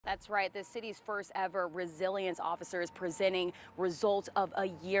That's right. The city's first ever resilience officer is presenting results of a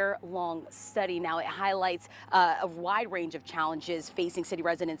year-long study. Now, it highlights a wide range of challenges facing city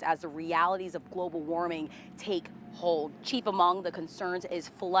residents as the realities of global warming take hold. Chief among the concerns is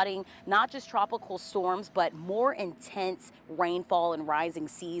flooding, not just tropical storms, but more intense rainfall and rising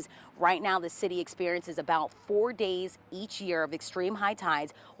seas. Right now, the city experiences about 4 days each year of extreme high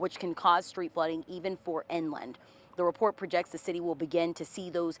tides, which can cause street flooding even for inland. The report projects the city will begin to see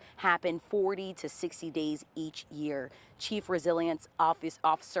those happen 40 to 60 days each year. Chief Resilience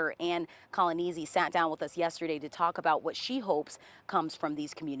Officer Ann Colonese sat down with us yesterday to talk about what she hopes comes from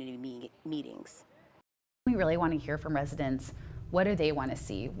these community meetings. We really want to hear from residents. What do they want to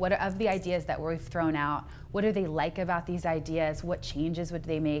see? What of the ideas that we've thrown out? What do they like about these ideas? What changes would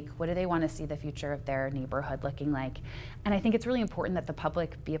they make? What do they want to see the future of their neighborhood looking like? And I think it's really important that the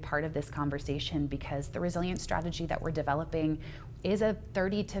public be a part of this conversation, because the resilience strategy that we're developing is a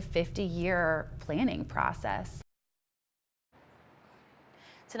 30 to 50 year planning process.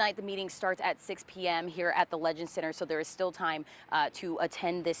 Tonight, the meeting starts at 6 p.m. here at the Legend Center, so there is still time to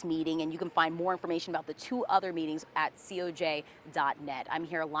attend this meeting, and you can find more information about the 2 other meetings at coj.net. I'm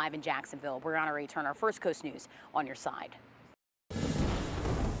here live in Jacksonville. Brianna Ray Turner, First Coast News, on your side.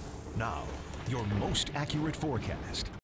 Now, your most accurate forecast.